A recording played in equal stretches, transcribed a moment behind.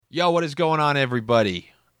Yo, what is going on,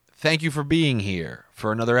 everybody? Thank you for being here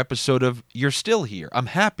for another episode of You're Still Here. I'm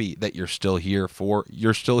happy that you're still here for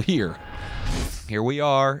You're Still Here. Here we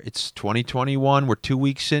are. It's 2021. We're 2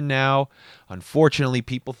 weeks in now. Unfortunately,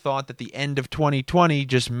 people thought that the end of 2020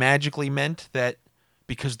 just magically meant that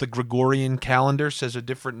because the Gregorian calendar says a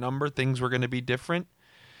different number, things were going to be different.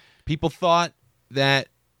 People thought that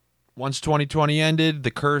once 2020 ended,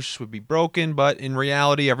 the curse would be broken, but in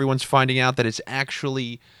reality, everyone's finding out that it's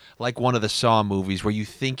actually like one of the Saw movies where you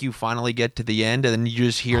think you finally get to the end and then you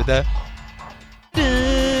just hear the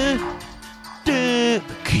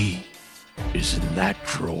key is in that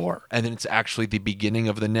drawer. And then it's actually the beginning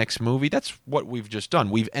of the next movie. That's what we've just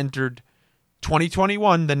done. We've entered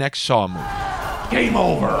 2021, the next Saw movie. Game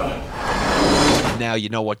over. Now you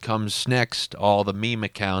know what comes next. All the meme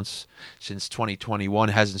accounts, since 2021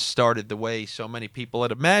 hasn't started the way so many people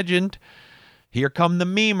had imagined. Here come the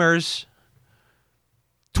memers.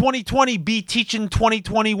 2020 be teaching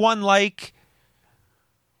 2021 like.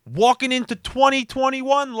 Walking into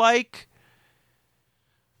 2021 like.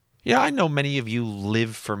 Yeah, I know many of you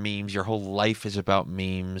live for memes. Your whole life is about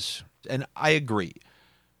memes. And I agree.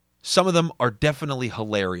 Some of them are definitely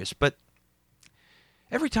hilarious. But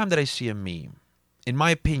every time that I see a meme, in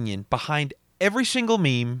my opinion, behind every single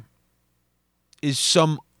meme is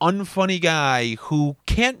some unfunny guy who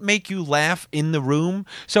can't make you laugh in the room.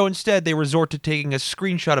 So instead, they resort to taking a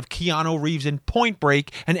screenshot of Keanu Reeves in Point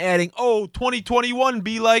Break and adding, 2021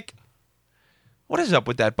 be like. What is up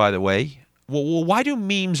with that, by the way? Well, why do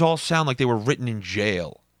memes all sound like they were written in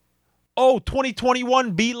jail?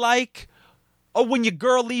 2021 be like. When your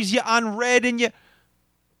girl leaves you on red and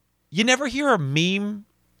you never hear a meme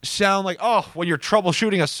sound like, when you're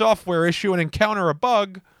troubleshooting a software issue and encounter a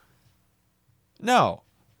bug. No,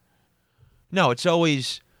 it's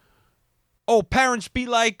always, parents be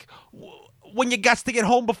like, when you got to get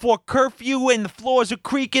home before curfew and the floors are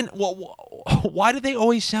creaking. Why do they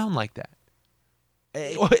always sound like that?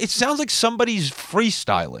 It sounds like somebody's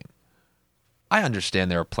freestyling. I understand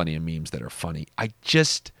there are plenty of memes that are funny. I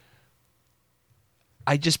just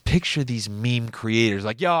picture these meme creators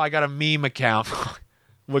like, I got a meme account.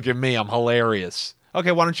 Look at me, I'm hilarious.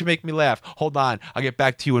 Okay, why don't you make me laugh? Hold on, I'll get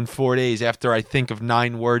back to you in 4 days after I think of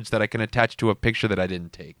 9 words that I can attach to a picture that I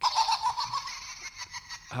didn't take.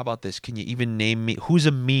 How about this? Can you even name me? Who's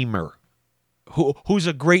a memer? Who's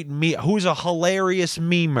a great meme? Who's a hilarious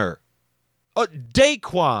memer?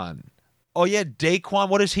 Daquan. Oh yeah, Daquan.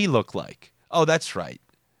 What does he look like? Oh, that's right.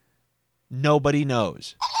 Nobody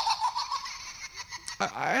knows.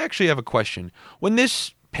 I actually have a question. When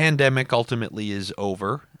this pandemic ultimately is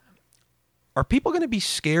over, are people going to be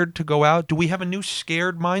scared to go out? Do we have a new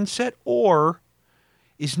scared mindset? Or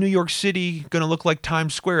is New York City going to look like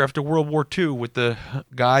Times Square after World War II with the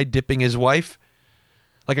guy dipping his wife?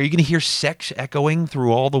 Like, are you going to hear sex echoing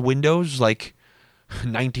through all the windows like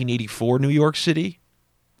 1984 New York City?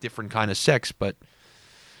 Different kind of sex, but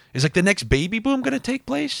is like the next baby boom going to take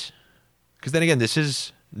place? Because then again, this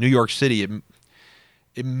is New York City.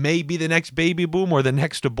 It may be the next baby boom or the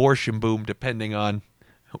next abortion boom, depending on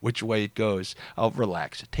which way it goes. I'll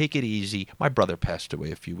relax. Take it easy. My brother passed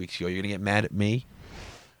away a few weeks ago. You're going to get mad at me?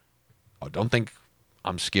 Don't think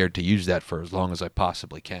I'm scared to use that for as long as I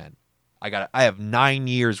possibly can. I have 9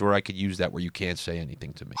 years where I could use that where you can't say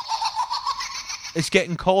anything to me. It's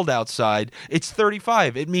getting cold outside. It's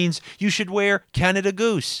 35. It means you should wear Canada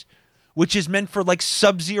Goose, which is meant for like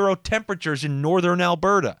sub-zero temperatures in northern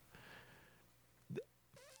Alberta.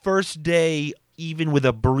 First day, even with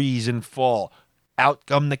a breeze in fall, out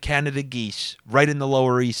come the Canada Geese, right in the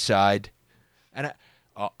Lower East Side. And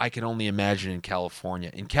I can only imagine in California.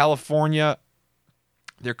 In California,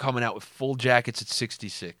 they're coming out with full jackets at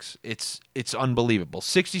 66. It's unbelievable.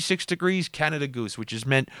 66 degrees, Canada Goose, which is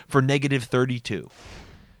meant for negative 32.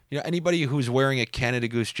 Anybody who's wearing a Canada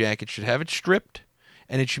Goose jacket should have it stripped,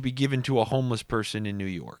 and it should be given to a homeless person in New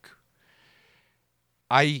York.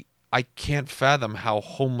 I can't fathom how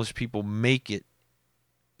homeless people make it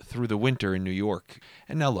through the winter in New York.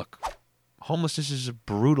 And now look, homelessness is a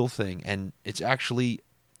brutal thing, and it's actually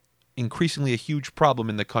increasingly a huge problem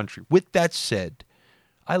in the country. With that said,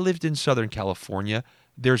 I lived in Southern California.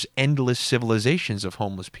 There's endless civilizations of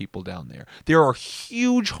homeless people down there. There are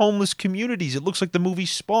huge homeless communities. It looks like the movie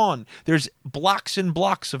Spawn. There's blocks and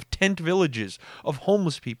blocks of tent villages of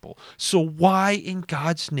homeless people. So why in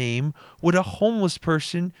God's name would a homeless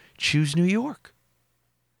person choose New York?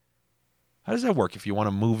 How does that work if you want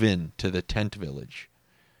to move in to the tent village?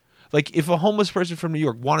 Like, if a homeless person from New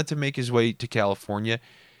York wanted to make his way to California,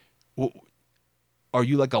 are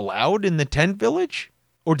you, like, allowed in the tent village?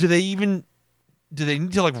 Or do they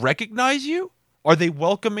need to, like, recognize you? Are they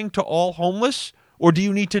welcoming to all homeless, or do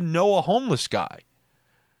you need to know a homeless guy?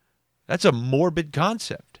 That's a morbid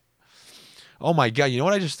concept. Oh my God, you know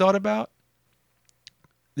what I just thought about?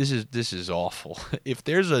 This is awful. If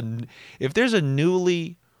there's a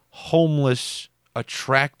newly homeless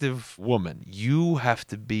attractive woman, you have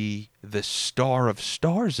to be the star of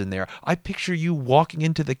stars in there. I picture you walking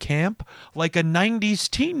into the camp like a 90s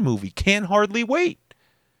teen movie. Can't hardly wait.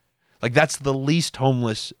 Like that's the least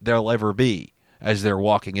homeless they'll ever be as they're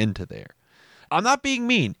walking into there. I'm not being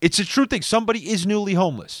mean. It's a true thing. Somebody is newly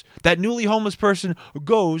homeless. That newly homeless person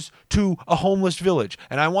goes to a homeless village.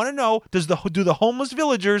 And I want to know, do the homeless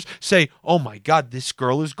villagers say, oh my God, this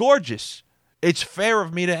girl is gorgeous? It's fair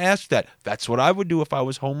of me to ask that. That's what I would do if I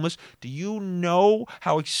was homeless. Do you know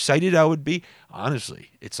how excited I would be?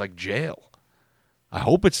 Honestly, it's like jail. I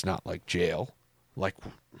hope it's not like jail. Like,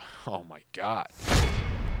 oh my God.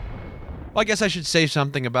 Well, I guess I should say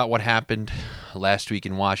something about what happened last week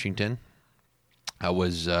in Washington. That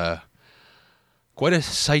was quite a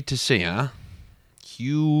sight to see, huh?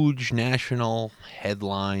 Huge national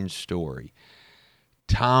headline story.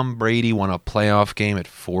 Tom Brady won a playoff game at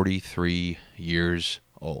 43 years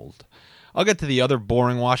old. I'll get to the other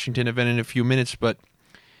boring Washington event in a few minutes, but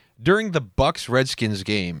during the Bucs-Redskins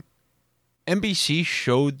game, NBC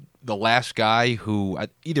showed the last guy who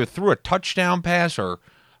either threw a touchdown pass or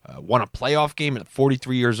won a playoff game at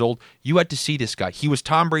 43 years old. You had to see this guy. He was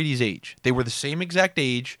Tom Brady's age. They were the same exact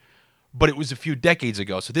age, but it was a few decades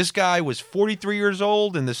ago. So this guy was 43 years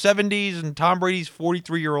old in the 70s, and Tom Brady's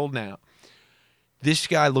 43-year-old now. This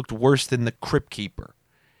guy looked worse than the Crypt Keeper.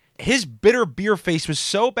 His bitter beer face was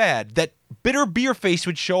so bad that bitter beer face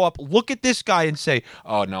would show up, look at this guy, and say,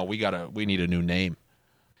 oh, no, we need a new name.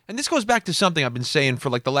 And this goes back to something I've been saying for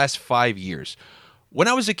like the last 5 years. When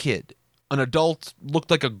I was a kid, an adult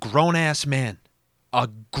looked like a grown-ass man. A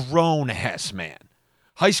grown-ass man.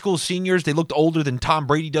 High school seniors, they looked older than Tom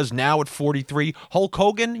Brady does now at 43. Hulk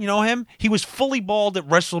Hogan, you know him? He was fully bald at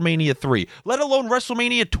WrestleMania 3, let alone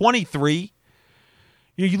WrestleMania 23.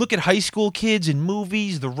 You know, you look at high school kids in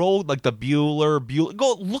movies, the role, like the Bueller.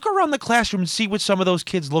 Go look around the classroom and see what some of those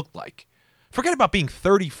kids looked like. Forget about being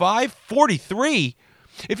 35, 43.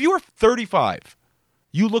 If you were 35,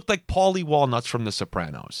 you looked like Paulie Walnuts from The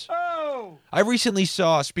Sopranos. Oh! I recently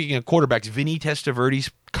saw, speaking of quarterbacks, Vinny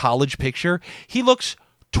Testaverde's college picture. He looks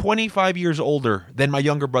 25 years older than my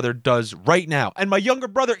younger brother does right now. And my younger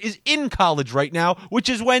brother is in college right now, which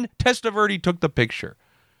is when Testaverde took the picture.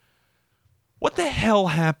 What the hell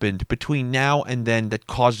happened between now and then that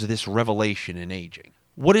caused this revelation in aging?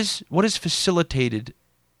 What has facilitated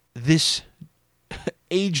this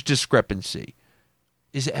age discrepancy?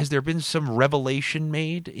 Has there been some revelation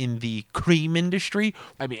made in the cream industry?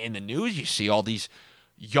 I mean, in the news, you see all these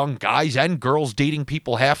young guys and girls dating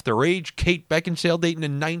people half their age. Kate Beckinsale dating a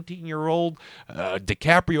 19-year-old.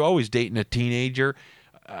 DiCaprio always dating a teenager.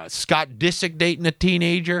 Scott Disick dating a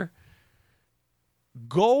teenager.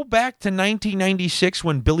 Go back to 1996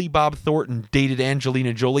 when Billy Bob Thornton dated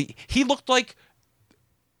Angelina Jolie. He looked like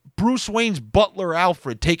Bruce Wayne's butler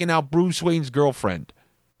Alfred taking out Bruce Wayne's girlfriend.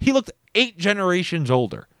 He looked 8 generations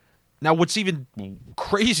older. Now, what's even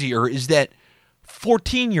crazier is that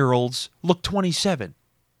 14-year-olds look 27.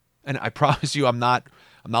 And I promise you, I'm not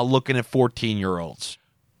looking at 14-year-olds.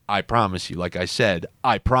 I promise you, like I said,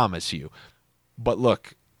 I promise you. But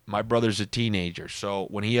look, my brother's a teenager, so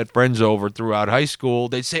when he had friends over throughout high school,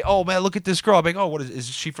 they'd say, oh, man, look at this girl. I'm like, oh, what is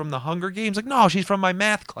she from the Hunger Games? Like, no, she's from my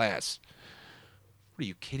math class. What, are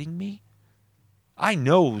you kidding me? I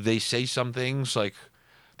know they say some things like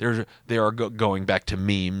they are going back to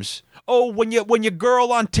memes. Oh, when your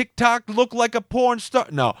girl on TikTok look like a porn star.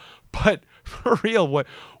 No, but for real,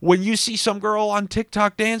 when you see some girl on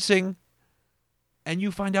TikTok dancing and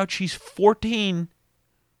you find out she's 14,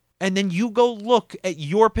 and then you go look at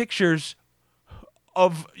your pictures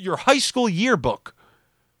of your high school yearbook,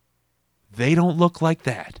 they don't look like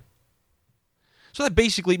that. So that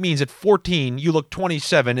basically means at 14, you look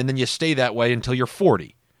 27, and then you stay that way until you're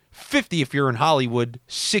 40. 50 if you're in Hollywood,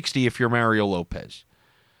 60 if you're Mario Lopez.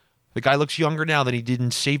 The guy looks younger now than he did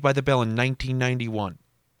in Saved by the Bell in 1991.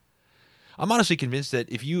 I'm honestly convinced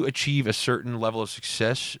that if you achieve a certain level of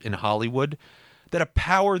success in Hollywood, that a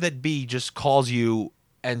power that be just calls you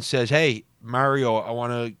and says, hey, Mario, I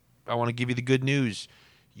want to give you the good news.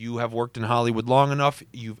 You have worked in Hollywood long enough.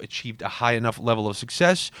 You've achieved a high enough level of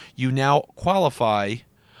success. You now qualify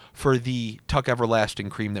for the Tuck Everlasting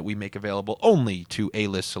cream that we make available only to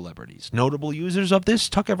A-list celebrities. Notable users of this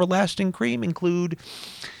Tuck Everlasting cream include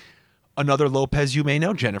another Lopez you may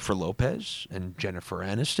know, Jennifer Lopez and Jennifer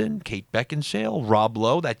Aniston, Kate Beckinsale, Rob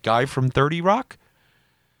Lowe, that guy from 30 Rock.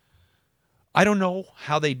 I don't know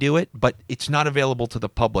how they do it, but it's not available to the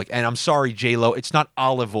public. And I'm sorry, J-Lo, it's not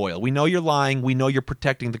olive oil. We know you're lying. We know you're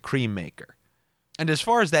protecting the cream maker. And as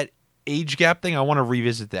far as that age gap thing, I want to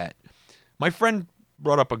revisit that. My friend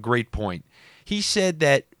brought up a great point. He said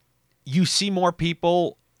that you see more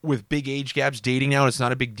people with big age gaps dating now, and it's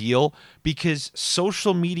not a big deal because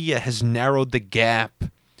social media has narrowed the gap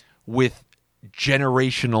with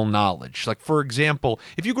generational knowledge. Like, for example,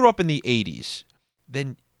 if you grew up in the 80s,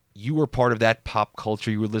 then you were part of that pop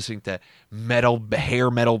culture. You were listening to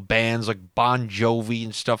hair metal bands like Bon Jovi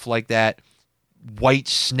and stuff like that. White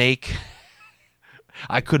Snake.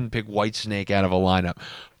 I couldn't pick White Snake out of a lineup.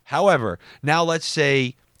 However, now let's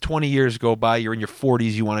say 20 years go by, you're in your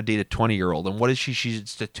 40s, you want to date a 20-year-old. And what is she?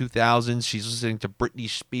 She's the 2000s. She's listening to Britney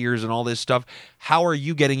Spears and all this stuff. How are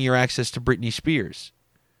you getting your access to Britney Spears?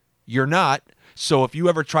 You're not. So if you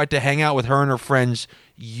ever tried to hang out with her and her friends,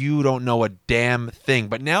 you don't know a damn thing.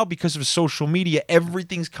 But now, because of social media,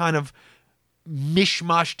 everything's kind of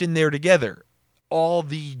mishmashed in there together. All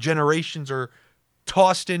the generations are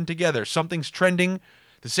tossed in together. Something's trending.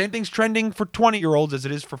 The same thing's trending for 20-year-olds as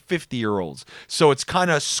it is for 50-year-olds. So it's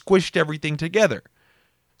kind of squished everything together.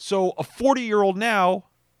 So a 40-year-old now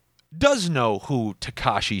does know who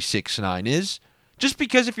Tekashi 69 is. Just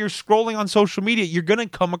because if you're scrolling on social media, you're going to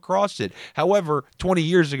come across it. However, 20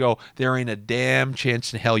 years ago, there ain't a damn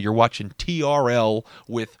chance in hell you're watching TRL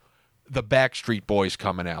with the Backstreet Boys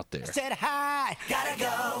coming out there. Said hi, gotta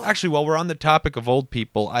go. Actually, while we're on the topic of old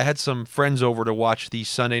people, I had some friends over to watch the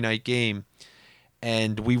Sunday night game,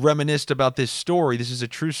 and we reminisced about this story. This is a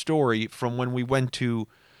true story from when we went to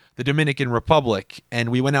the Dominican Republic, and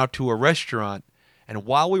we went out to a restaurant, and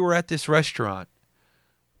while we were at this restaurant,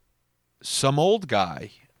 some old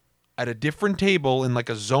guy at a different table in like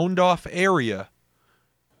a zoned off area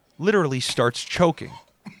literally starts choking.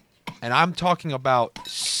 And I'm talking about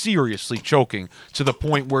seriously choking to the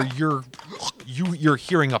point where you're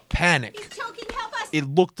hearing a panic. He's choking, help us! It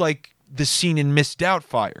looked like the scene in Miss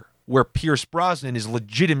Doubtfire where Pierce Brosnan is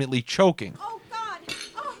legitimately choking. Oh, God!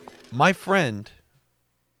 Oh. My friend,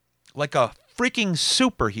 like a freaking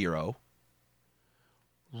superhero,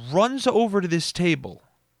 runs over to this table,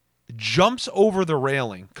 jumps over the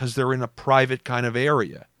railing because they're in a private kind of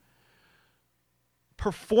area,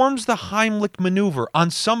 performs the Heimlich maneuver on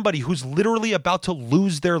somebody who's literally about to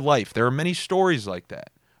lose their life. There are many stories like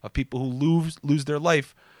that of people who lose their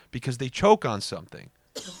life because they choke on something.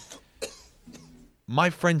 My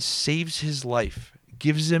friend saves his life,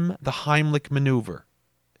 gives him the Heimlich maneuver.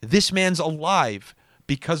 This man's alive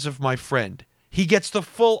because of my friend. He gets the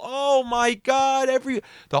full, oh my God,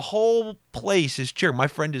 the whole place is cheering. My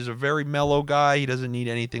friend is a very mellow guy. He doesn't need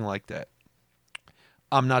anything like that.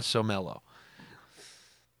 I'm not so mellow.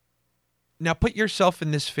 Now put yourself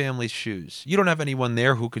in this family's shoes. You don't have anyone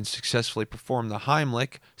there who can successfully perform the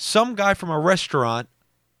Heimlich. Some guy from a restaurant,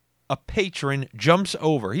 a patron, jumps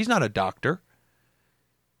over. He's not a doctor.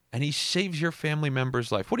 And he saves your family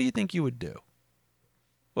member's life. What do you think you would do?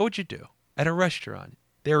 What would you do at a restaurant?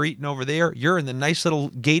 They're eating over there. You're in the nice little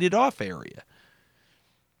gated off area.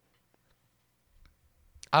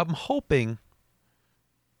 I'm hoping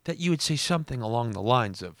that you would say something along the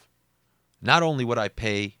lines of, not only would I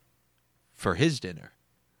pay for his dinner,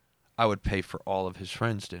 I would pay for all of his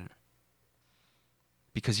friends' dinner.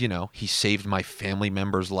 Because, he saved my family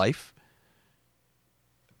member's life.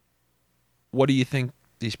 What do you think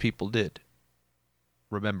these people did?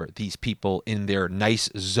 Remember, these people in their nice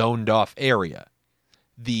zoned off area,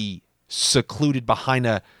 the secluded behind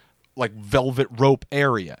a velvet rope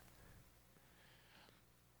area.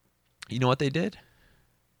 You know what they did?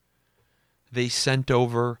 They sent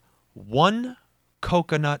over one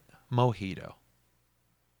coconut mojito.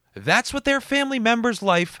 That's what their family member's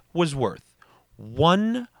life was worth.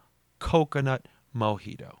 One coconut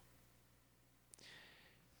mojito.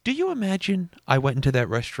 Do you imagine I went into that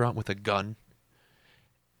restaurant with a gun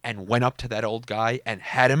and went up to that old guy and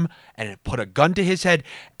had him and put a gun to his head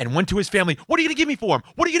and went to his family? What are you going to give me for him?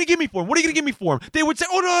 What are you going to give me for him? What are you going to give me for him? They would say,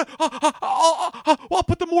 oh, no, I'll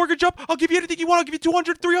put the mortgage up. I'll give you anything you want. I'll give you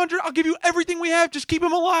 200, 300. I'll give you everything we have. Just keep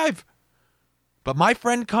him alive. But my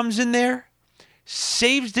friend comes in there,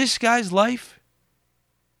 saves this guy's life,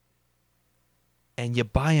 and you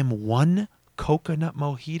buy him one coconut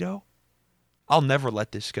mojito? I'll never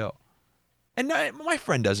let this go. And my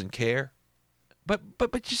friend doesn't care.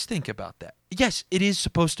 But just think about that. Yes, it is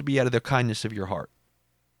supposed to be out of the kindness of your heart.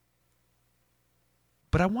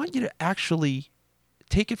 But I want you to actually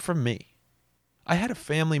take it from me. I had a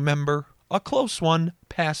family member, a close one,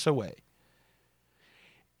 pass away.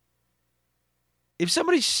 If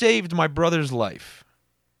somebody saved my brother's life,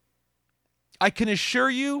 I can assure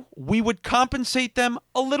you we would compensate them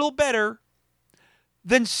a little better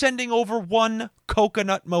than sending over one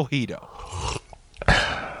coconut mojito.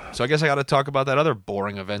 So I guess I got to talk about that other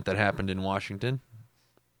boring event that happened in Washington.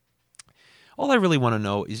 All I really want to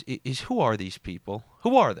know is who are these people?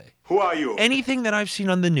 Who are they? Who are you? Anything that I've seen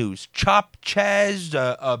on the news, Chop Chaz,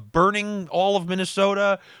 burning all of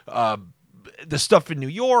Minnesota, the stuff in New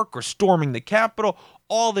York, or storming the Capitol,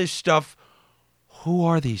 all this stuff. Who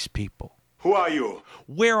are these people? Who are you?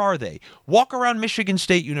 Where are they? Walk around Michigan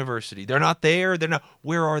State University. They're not there. They're not.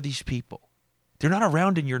 Where are these people? They're not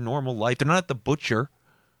around in your normal life. They're not at the butcher.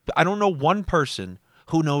 I don't know one person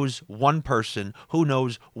who knows one person who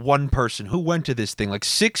knows one person who went to this thing, like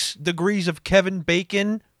 6 degrees of Kevin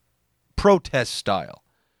Bacon protest style.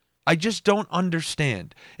 I just don't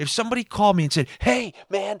understand. If somebody called me and said, hey,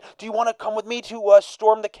 man, do you want to come with me to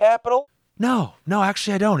storm the Capitol? No,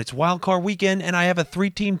 actually I don't. It's wild card weekend and I have a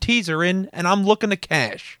 3-team teaser in and I'm looking to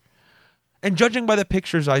cash. And judging by the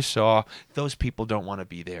pictures I saw, those people don't want to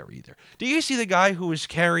be there either. Do you see the guy who was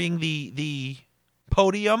carrying the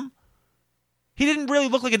podium? He didn't really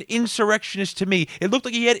look like an insurrectionist to me. It looked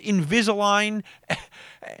like he had Invisalign.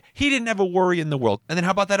 He didn't have a worry in the world. And then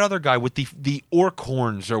how about that other guy with the orc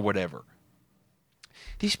horns or whatever?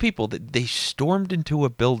 These people, they stormed into a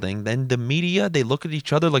building. Then the media, they look at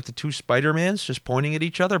each other like the 2 Spider-Mans, just pointing at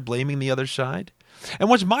each other, blaming the other side. And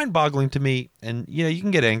what's mind-boggling to me, and you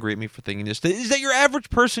can get angry at me for thinking this, is that your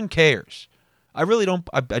average person cares. I really don't.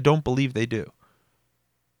 I don't believe they do.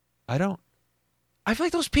 I don't. I feel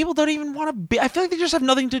like those people don't even want to be. I feel like they just have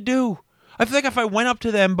nothing to do. I feel like if I went up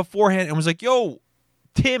to them beforehand and was like, yo,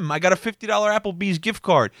 Tim, I got a $50 Applebee's gift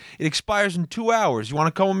card. It expires in 2 hours. You want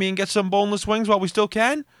to come with me and get some boneless wings while we still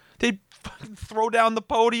can? They'd throw down the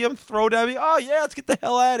podium, throw down, oh, yeah, let's get the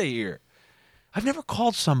hell out of here. I've never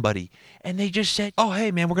called somebody and they just said, oh,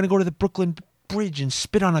 hey, man, we're going to go to the Brooklyn Bridge and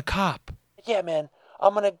spit on a cop. Yeah, man,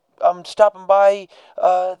 I'm stopping by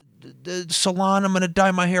the salon. I'm gonna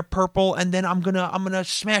dye my hair purple, and then I'm gonna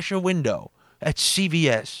smash a window at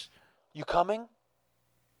CVS. You coming?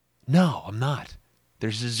 No, I'm not.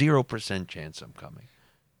 There's a 0% chance I'm coming.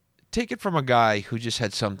 Take it from a guy who just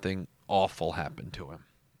had something awful happen to him.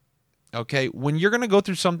 Okay, when you're gonna go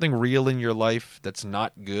through something real in your life that's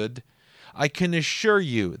not good, I can assure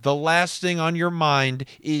you the last thing on your mind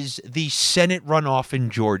is the Senate runoff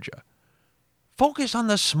in Georgia. Focus on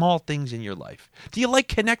the small things in your life. Do you like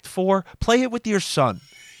Connect 4? Play it with your son.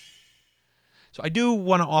 So I do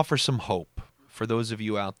want to offer some hope for those of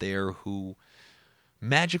you out there who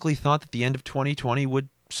magically thought that the end of 2020 would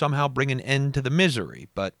somehow bring an end to the misery.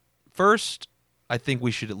 But first, I think we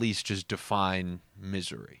should at least just define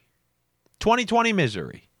misery. 2020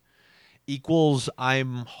 misery equals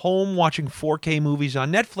I'm home watching 4K movies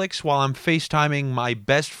on Netflix while I'm FaceTiming my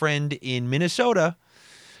best friend in Minnesota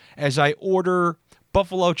as I order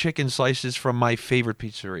buffalo chicken slices from my favorite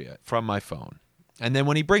pizzeria from my phone. And then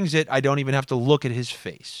when he brings it, I don't even have to look at his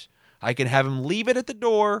face. I can have him leave it at the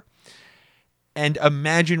door and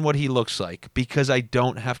imagine what he looks like because I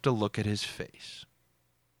don't have to look at his face.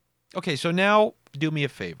 Okay, so now do me a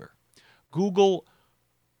favor. Google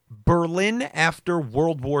Berlin after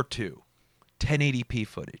World War II, 1080p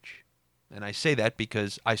footage. And I say that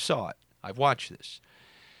because I saw it. I've watched this.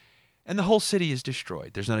 And the whole city is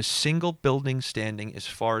destroyed. There's not a single building standing as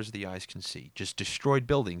far as the eyes can see. Just destroyed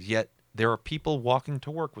buildings. Yet there are people walking to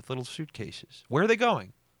work with little suitcases. Where are they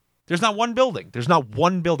going? There's not one building. There's not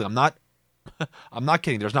one building. I'm not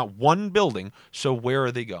kidding. There's not one building. So where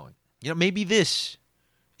are they going? Maybe this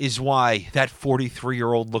is why that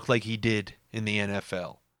 43-year-old looked like he did in the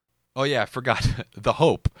NFL. Oh yeah, I forgot the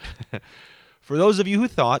hope. For those of you who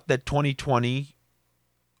thought that 2020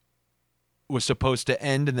 was supposed to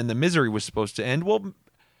end and then the misery was supposed to end, well,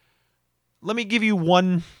 let me give you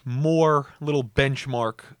one more little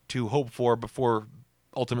benchmark to hope for before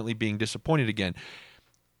ultimately being disappointed again.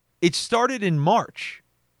 It started in March.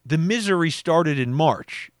 The misery started in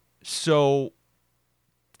March. So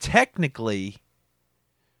technically,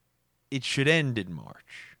 it should end in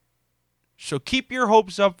March. So keep your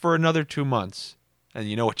hopes up for another 2 months. And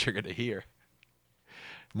you know what you're going to hear.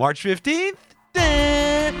 March 15th?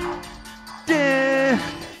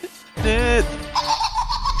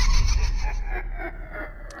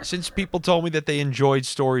 Since people told me that they enjoyed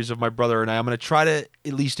stories of my brother and I, I'm going to try to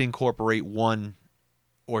at least incorporate one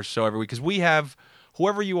or so every week. Because we have,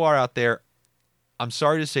 whoever you are out there, I'm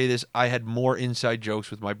sorry to say this, I had more inside jokes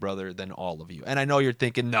with my brother than all of you. And I know you're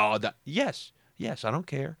thinking, no, yes, I don't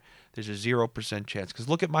care. There's a 0% chance. Because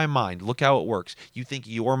look at my mind. Look how it works. You think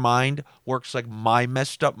your mind works like my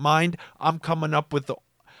messed up mind? I'm coming up with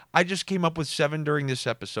I just came up with 7 during this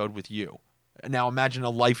episode with you. Now imagine a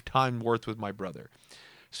lifetime worth with my brother.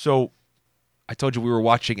 So I told you we were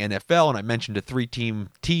watching NFL, and I mentioned a 3-team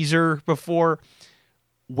teaser before.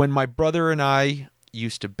 When my brother and I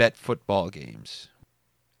used to bet football games,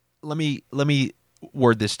 let me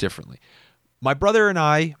word this differently. My brother and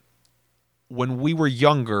I, when we were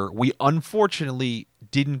younger, we unfortunately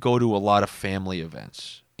didn't go to a lot of family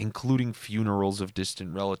events, including funerals of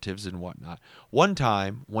distant relatives and whatnot. One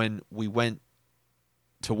time when we went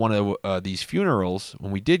to one of these funerals,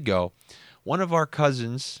 when we did go, one of our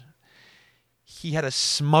cousins, he had a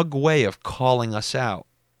smug way of calling us out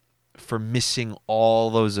for missing all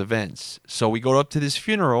those events. So we go up to this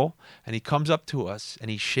funeral, and he comes up to us, and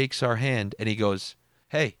he shakes our hand, and he goes,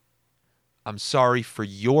 "Hey, I'm sorry for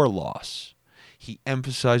your loss." He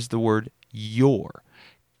emphasized the word your.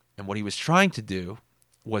 And what he was trying to do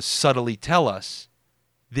was subtly tell us,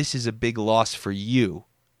 this is a big loss for you.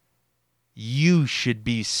 You should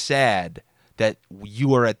be sad that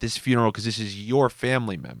you are at this funeral because this is your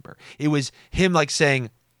family member. It was him like saying,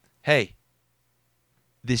 hey,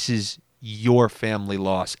 this is your family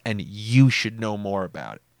loss and you should know more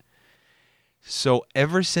about it. So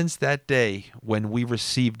ever since that day when we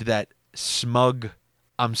received that smug,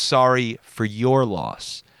 I'm sorry for your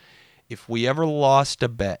loss, if we ever lost a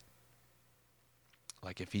bet,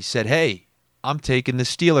 like if he said, hey, I'm taking the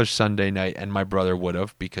Steelers Sunday night, and my brother would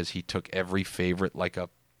have because he took every favorite like a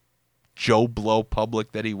Joe Blow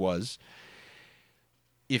public that he was.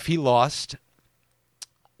 If he lost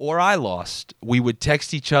or I lost, we would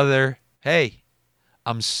text each other, hey,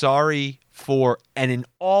 I'm sorry for, and in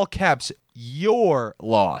all caps, your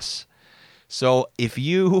loss. So if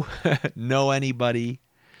you know anybody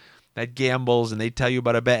that gambles and they tell you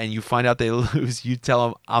about a bet and you find out they lose, you tell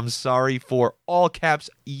them, I'm sorry for, all caps,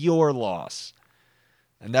 your loss.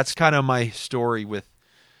 And that's kind of my story with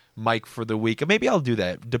Mike for the week. And maybe I'll do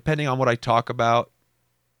that. Depending on what I talk about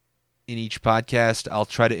in each podcast, I'll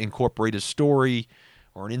try to incorporate a story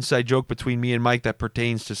or an inside joke between me and Mike that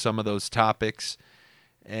pertains to some of those topics.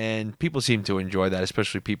 And people seem to enjoy that,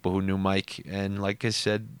 especially people who knew Mike. And like I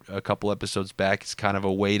said a couple episodes back, it's kind of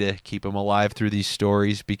a way to keep him alive through these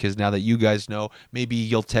stories, because now that you guys know, maybe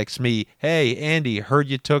you'll text me, hey, Andy, heard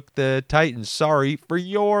you took the Titans. Sorry for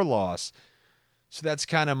your loss. So that's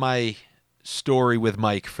kind of my story with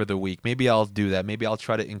Mike for the week. Maybe I'll do that. Maybe I'll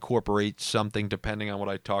try to incorporate something depending on what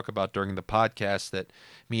I talk about during the podcast that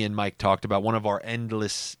me and Mike talked about, one of our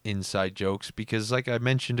endless inside jokes, because like I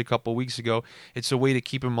mentioned a couple weeks ago, it's a way to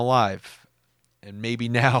keep him alive. And maybe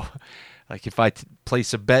now, like if I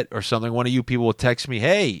place a bet or something, one of you people will text me,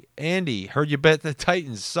 hey, Andy, heard you bet the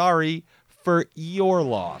Titans. Sorry for your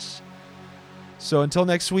loss. So until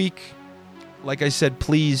next week, like I said,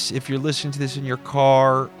 please, if you're listening to this in your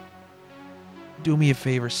car, do me a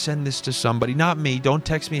favor, send this to somebody, not me. Don't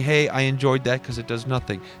text me, hey, I enjoyed that, because it does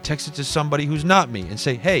nothing. Text it to somebody who's not me and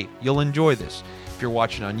say, hey, you'll enjoy this. If you're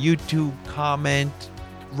watching on YouTube, comment,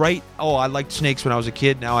 write, oh, I liked snakes when I was a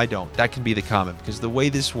kid, now I don't. That can be the comment, because the way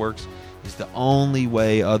this works is the only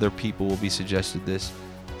way other people will be suggested this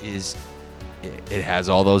is it has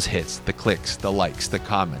all those hits, the clicks, the likes, the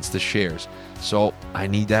comments, the shares. So I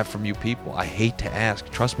need that from you people. I hate to ask.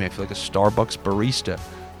 Trust me, I feel like a Starbucks barista.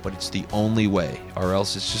 But it's the only way, or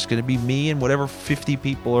else it's just going to be me and whatever 50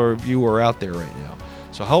 people or you are out there right now.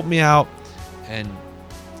 So help me out, and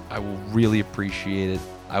I will really appreciate it.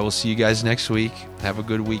 I will see you guys next week. Have a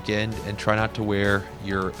good weekend, and try not to wear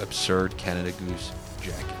your absurd Canada Goose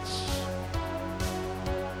jackets.